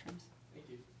all spectrums. Thank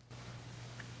you.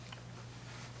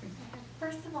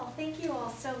 First of all, thank you all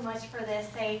so much for this.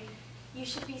 You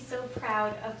should be so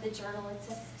proud of the journal. It's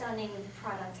a stunning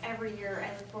product. Every year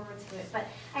I look forward to it. But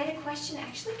I had a question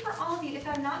actually for all of you. If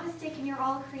I'm not mistaken, you're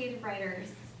all creative writers.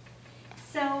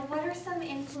 So what are some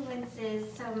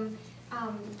influences, some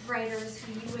writers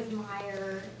who you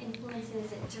admire,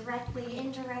 influences it directly,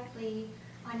 indirectly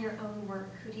on your own work?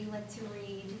 Who do you like to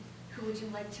read? Who would you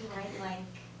like to write like?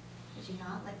 Would you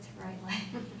not like to write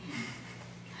like?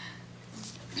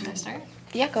 Should I start?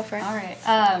 Yeah, go for it. All right.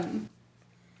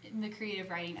 In the creative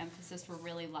writing emphasis, we're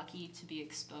really lucky to be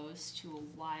exposed to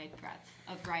a wide breadth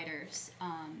of writers,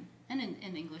 and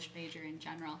an English major in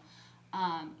general.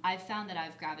 I've found that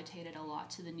I've gravitated a lot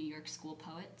to the New York School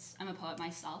poets. I'm a poet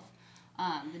myself.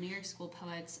 The New York School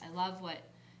poets, I love what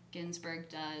Ginsberg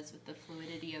does with the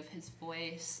fluidity of his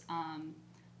voice.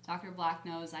 Dr. Black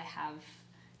knows I have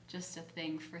just a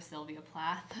thing for Sylvia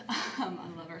Plath. I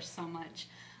love her so much.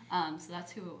 So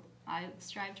that's who I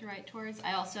strive to write towards.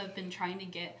 I also have been trying to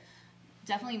get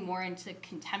definitely more into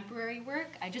contemporary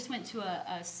work. I just went to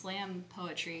a slam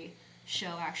poetry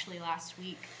show actually last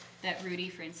week that Rudy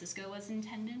Francisco was in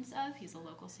attendance of. He's a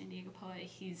local San Diego poet.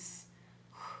 He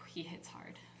hits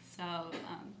hard. So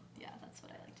yeah, that's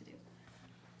what I like to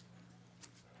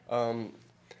do.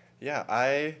 Yeah,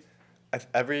 I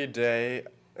every day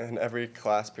in every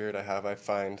class period I have, I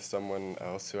find someone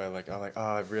else who I'm like, oh,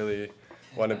 I really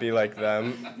want to be like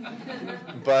them.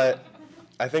 But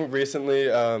I think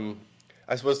recently I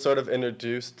was sort of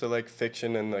introduced to like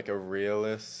fiction in like a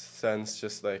realist sense,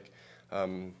 just like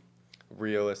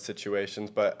realist situations.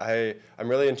 But I'm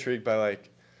really intrigued by like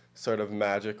sort of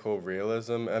magical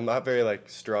realism. I'm not very like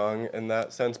strong in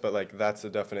that sense, but like that's a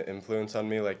definite influence on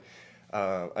me. Like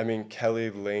I mean, Kelly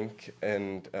Link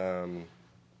and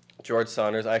George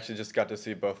Saunders, I actually just got to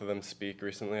see both of them speak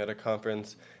recently at a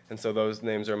conference, and so those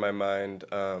names are in my mind.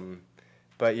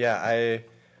 But yeah,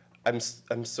 I'm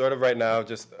sort of right now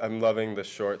just, I'm loving the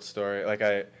short story. Like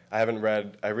I haven't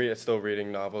read, still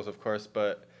reading novels, of course,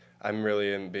 but I'm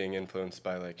really being influenced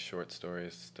by like short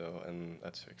stories still, and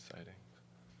that's exciting.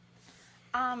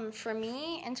 For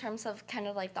me, in terms of kind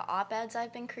of like the op-eds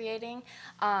I've been creating,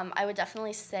 I would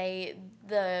definitely say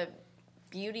the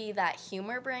beauty that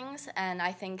humor brings, and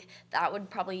I think that would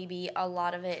probably be a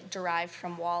lot of it derived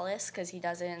from Wallace, because he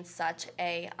does it in such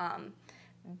a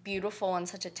beautiful and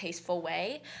such a tasteful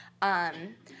way.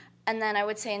 And then I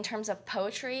would say in terms of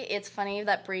poetry, it's funny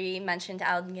that Bree mentioned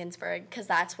Allen Ginsberg, because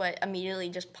that's what immediately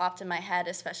just popped in my head,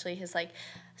 especially his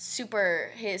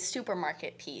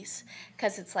supermarket piece,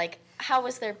 because it's like, how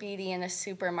is there beauty in a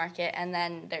supermarket, and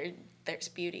then there's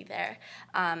beauty there.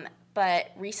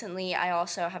 But recently, I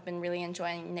also have been really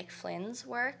enjoying Nick Flynn's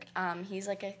work. He's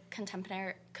like a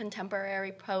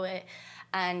contemporary poet,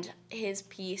 and his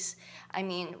piece, I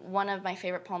mean, one of my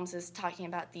favorite poems is talking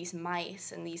about these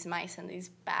mice and these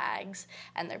bags,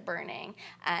 and they're burning,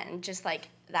 and just like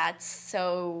that's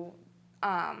so,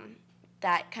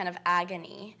 that kind of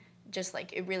agony, just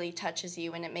like it really touches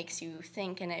you and it makes you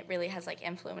think, and it really has like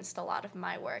influenced a lot of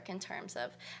my work in terms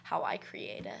of how I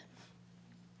create it.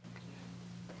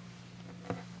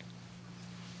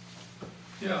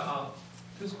 Yeah,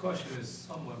 this question is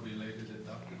somewhat related to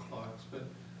Dr. Clark's, but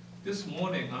this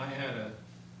morning I had a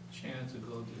chance to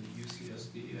go to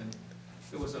UCSD, and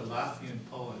there was a Latvian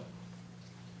poet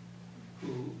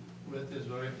who read this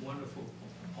very wonderful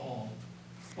poem,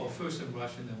 well, first in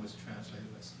Russian, then was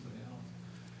translated by somebody else.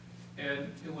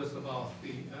 And it was about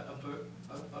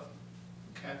a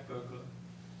cat burglar.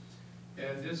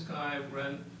 And this guy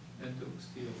ran in to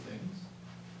steal things,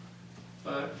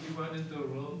 but he went into a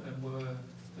room and where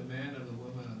the man and the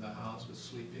woman in the house were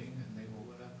sleeping, and they were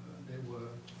whatever,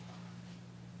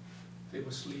 they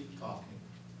were sleep talking.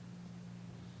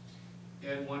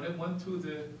 And when it went through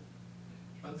the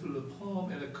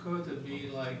poem, it occurred to me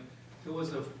like there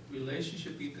was a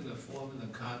relationship between the form and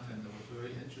the content that was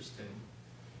very interesting,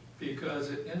 because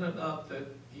it ended up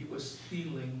that he was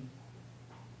stealing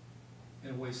in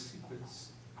a way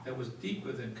secrets that was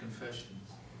deeper than confessions.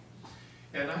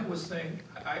 And I was saying,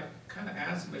 I kind of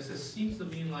asked him, I said, it seems to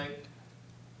me like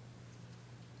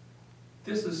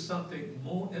this is something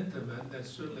more intimate than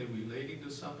certainly relating to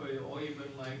somebody, or even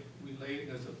like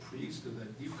relating as a priest to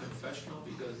that deep confessional,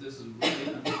 because this is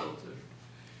really unfiltered.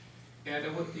 And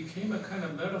it became a kind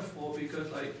of metaphor,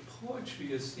 because like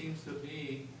poetry, it seems to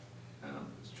me, and I'm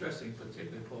stressing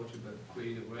particularly poetry, but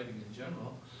creative writing in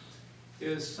general,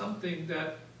 is something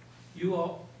that you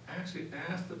are actually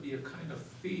asked to be a kind of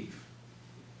thief,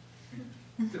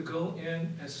 to go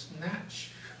in and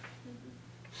snatch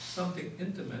something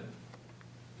intimate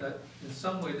that in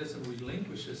some way doesn't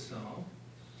relinquish itself.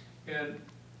 And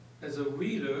as a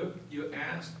reader, you're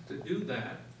asked to do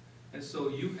that. And so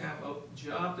you have a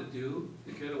job to do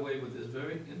to get away with this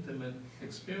very intimate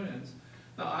experience.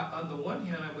 Now, on the one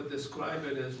hand, I would describe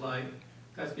it as like,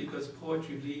 that's because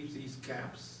poetry leaves these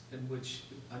gaps in which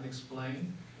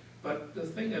unexplained. But the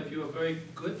thing, if you're a very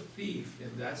good thief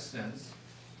in that sense,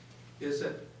 is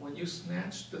that when you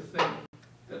snatch the thing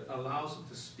that allows it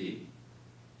to speak,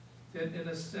 then in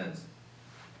a sense,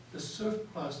 the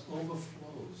surplus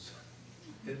overflows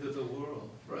into the world,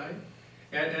 right?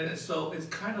 And so it's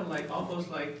kind of like,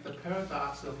 almost like the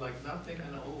paradox of like nothing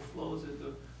and it overflows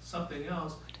into something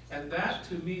else. And that,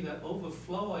 to me, that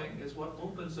overflowing is what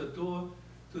opens the door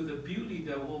to the beauty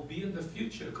that will be in the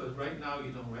future, because right now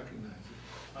you don't recognize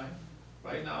it, right?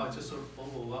 Right now it's just sort of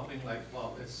overwhelming, like,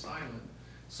 well, it's silent.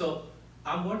 So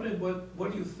I'm wondering,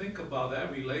 what do you think about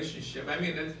that relationship? I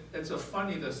mean, it's a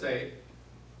funny to say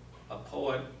a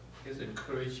poet is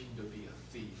encouraging to be a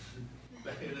thief,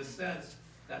 but in a sense,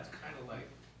 that's kind of like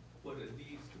what it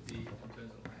needs to be in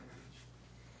terms of language.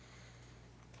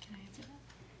 Can I answer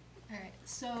that? All right,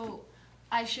 so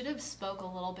I should have spoke a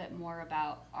little bit more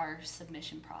about our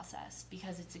submission process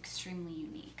because it's extremely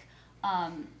unique.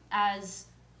 As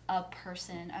a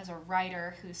person, as a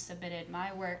writer who submitted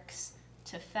my works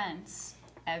to Fence,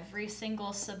 every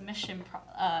single submission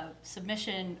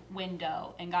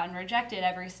window and gotten rejected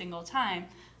every single time,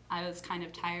 I was kind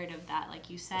of tired of that. Like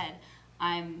you said,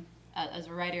 as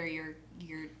a writer, you're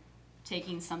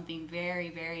taking something very,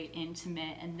 very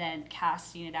intimate and then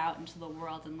casting it out into the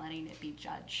world and letting it be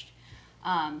judged.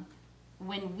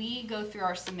 When we go through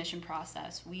our submission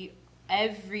process,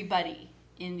 everybody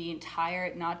in the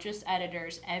entire, not just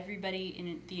editors, everybody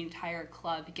in the entire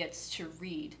club gets to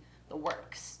read the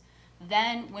works.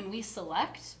 Then when we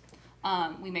select,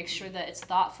 we make sure that it's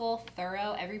thoughtful,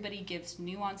 thorough. Everybody gives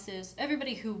nuances.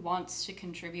 Everybody who wants to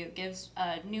contribute gives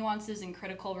nuances and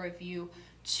critical review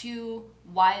to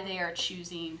why they are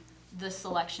choosing the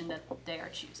selection that they are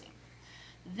choosing.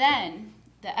 Then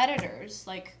the editors,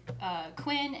 like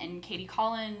Quinn and Katie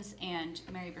Collins and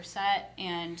Mary Brissett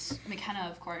and McKenna,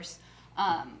 of course,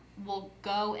 will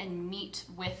go and meet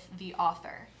with the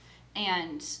author.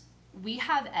 And we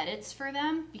have edits for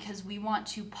them because we want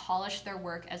to polish their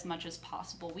work as much as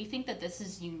possible. We think that this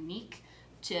is unique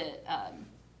to,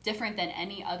 different than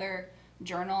any other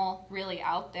journal really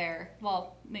out there.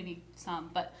 Well, maybe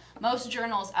some, but most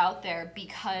journals out there,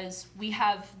 because we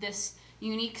have this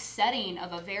unique setting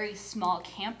of a very small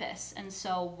campus. And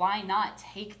so why not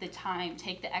take the time,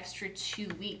 take the extra 2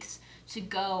 weeks to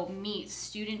go meet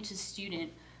student to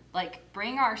student, like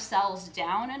bring ourselves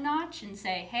down a notch and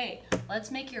say, hey,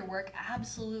 let's make your work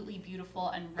absolutely beautiful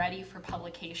and ready for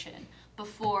publication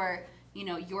before, you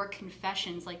know, your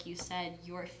confessions, like you said,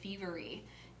 your thievery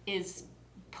is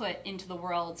put into the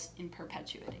world in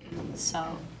perpetuity.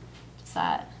 So does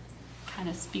that kind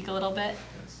of speak a little bit?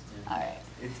 Yes. All right.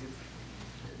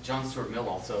 John Stuart Mill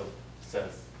also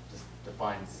says, just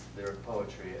defines lyric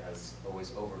poetry as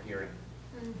always overhearing.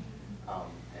 And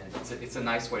it's a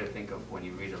nice way to think of when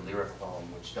you read a lyric poem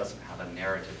which doesn't have a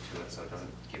narrative to it, so it doesn't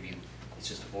give you, it's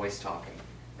just a voice talking.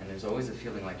 And there's always a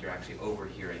feeling like you're actually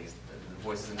overhearing. The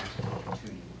voice isn't actually talking to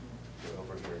you, you're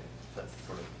overhearing. That's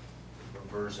sort of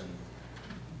reversion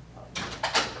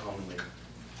commonly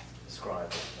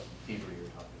described as the thievery you're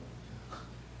talking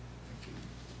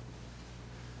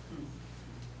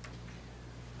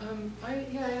about. I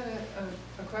had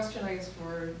a question, I guess,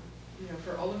 for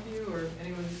all of you or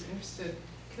anyone who's interested.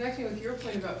 Connecting with your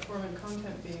point about form and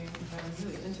content being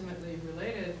really intimately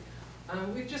related,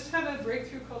 we've just had a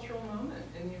breakthrough cultural moment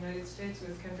in the United States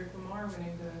with Kendrick Lamar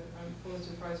winning the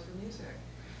Pulitzer Prize for Music.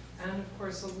 And of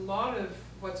course, a lot of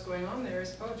what's going on there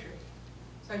is poetry.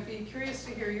 So I'd be curious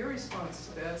to hear your response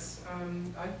to this.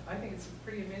 I think it's a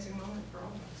pretty amazing moment for all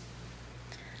of us.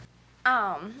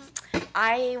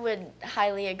 I would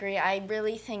highly agree. I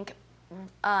really think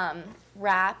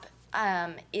rap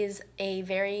is a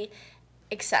very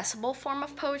accessible form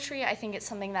of poetry. I think it's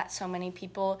something that so many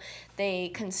people, they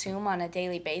consume on a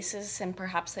daily basis, and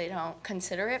perhaps they don't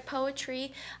consider it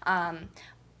poetry.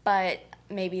 But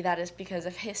maybe that is because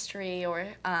of history or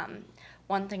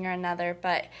one thing or another.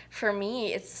 But for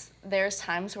me, there's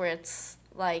times where it's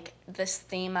like this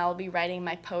theme, I'll be writing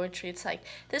my poetry. It's like,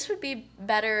 this would be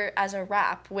better as a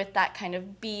rap with that kind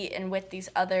of beat and with these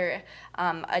other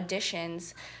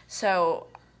additions. So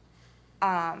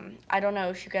I don't know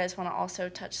if you guys want to also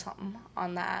touch something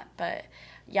on that, but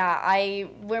yeah, I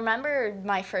remember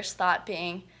my first thought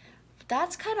being,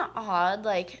 that's kind of odd,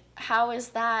 like, how is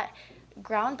that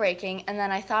groundbreaking? And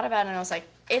then I thought about it and I was like,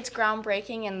 it's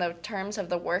groundbreaking in the terms of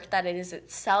the work that it is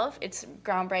itself. It's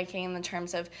groundbreaking in the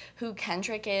terms of who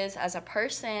Kendrick is as a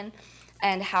person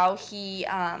and how he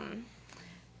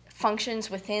functions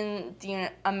within the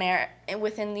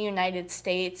United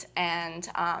States and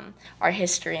our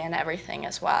history and everything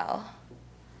as well.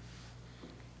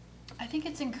 I think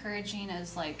it's encouraging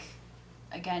as like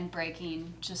again,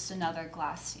 breaking just another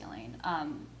glass ceiling.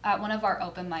 At one of our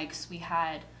open mics, we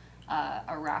had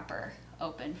a rapper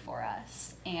open for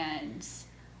us, and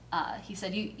he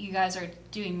said, you guys are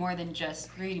doing more than just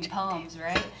reading poems,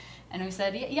 right? And we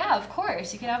said, yeah, of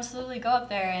course, you can absolutely go up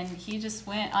there. And he just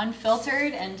went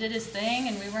unfiltered and did his thing,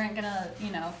 and we weren't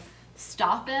gonna,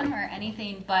 stop him or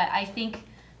anything. But I think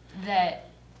that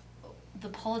the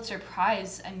Pulitzer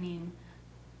Prize, I mean,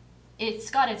 it's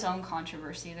got its own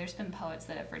controversy. There's been poets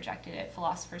that have rejected it,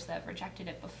 philosophers that have rejected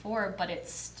it before, but it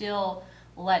still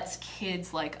lets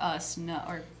kids like us know,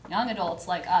 or young adults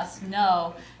like us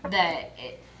know, that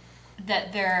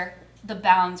the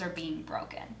bounds are being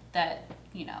broken, that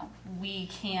we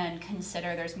can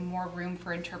consider there's more room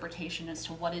for interpretation as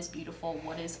to what is beautiful,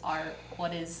 what is art,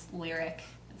 what is lyric,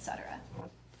 etc.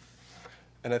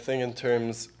 And I think in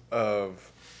terms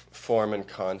of form and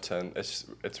content,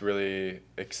 it's really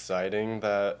exciting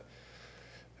that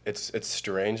it's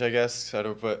strange, I guess, out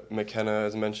of what McKenna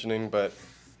is mentioning, but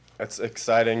it's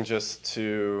exciting just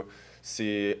to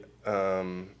see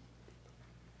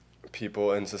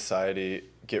people in society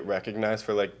get recognized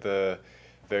for like the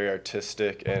very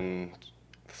artistic and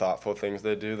thoughtful things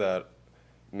they do that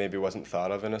maybe wasn't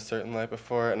thought of in a certain light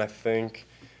before. And I think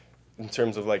in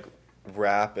terms of like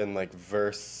rap and like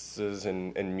verses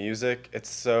and music, it's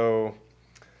so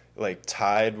like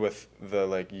tied with the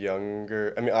like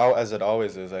younger, I mean, as it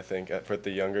always is, I think, for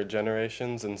the younger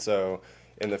generations. And so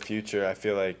in the future, I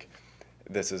feel like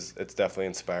it's definitely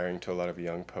inspiring to a lot of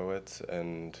young poets,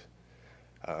 and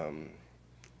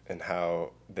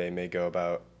how they may go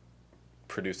about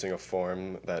producing a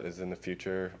form that is in the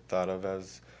future thought of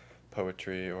as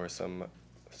poetry or some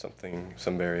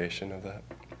variation of that.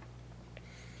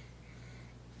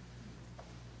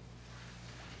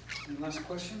 Any last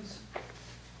questions?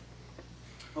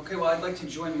 Okay, well, I'd like to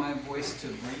join my voice to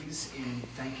Breeze in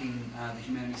thanking the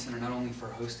Humanities Center not only for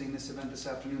hosting this event this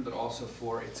afternoon, but also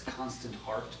for its constant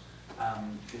heart.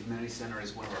 The Humanities Center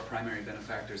is one of our primary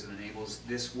benefactors that enables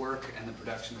this work and the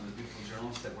production of the beautiful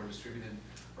journals that were distributed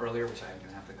earlier, which I'm going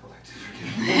to have to collect.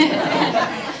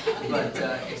 But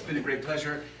it's been a great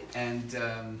pleasure, and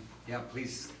yeah,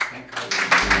 please thank her.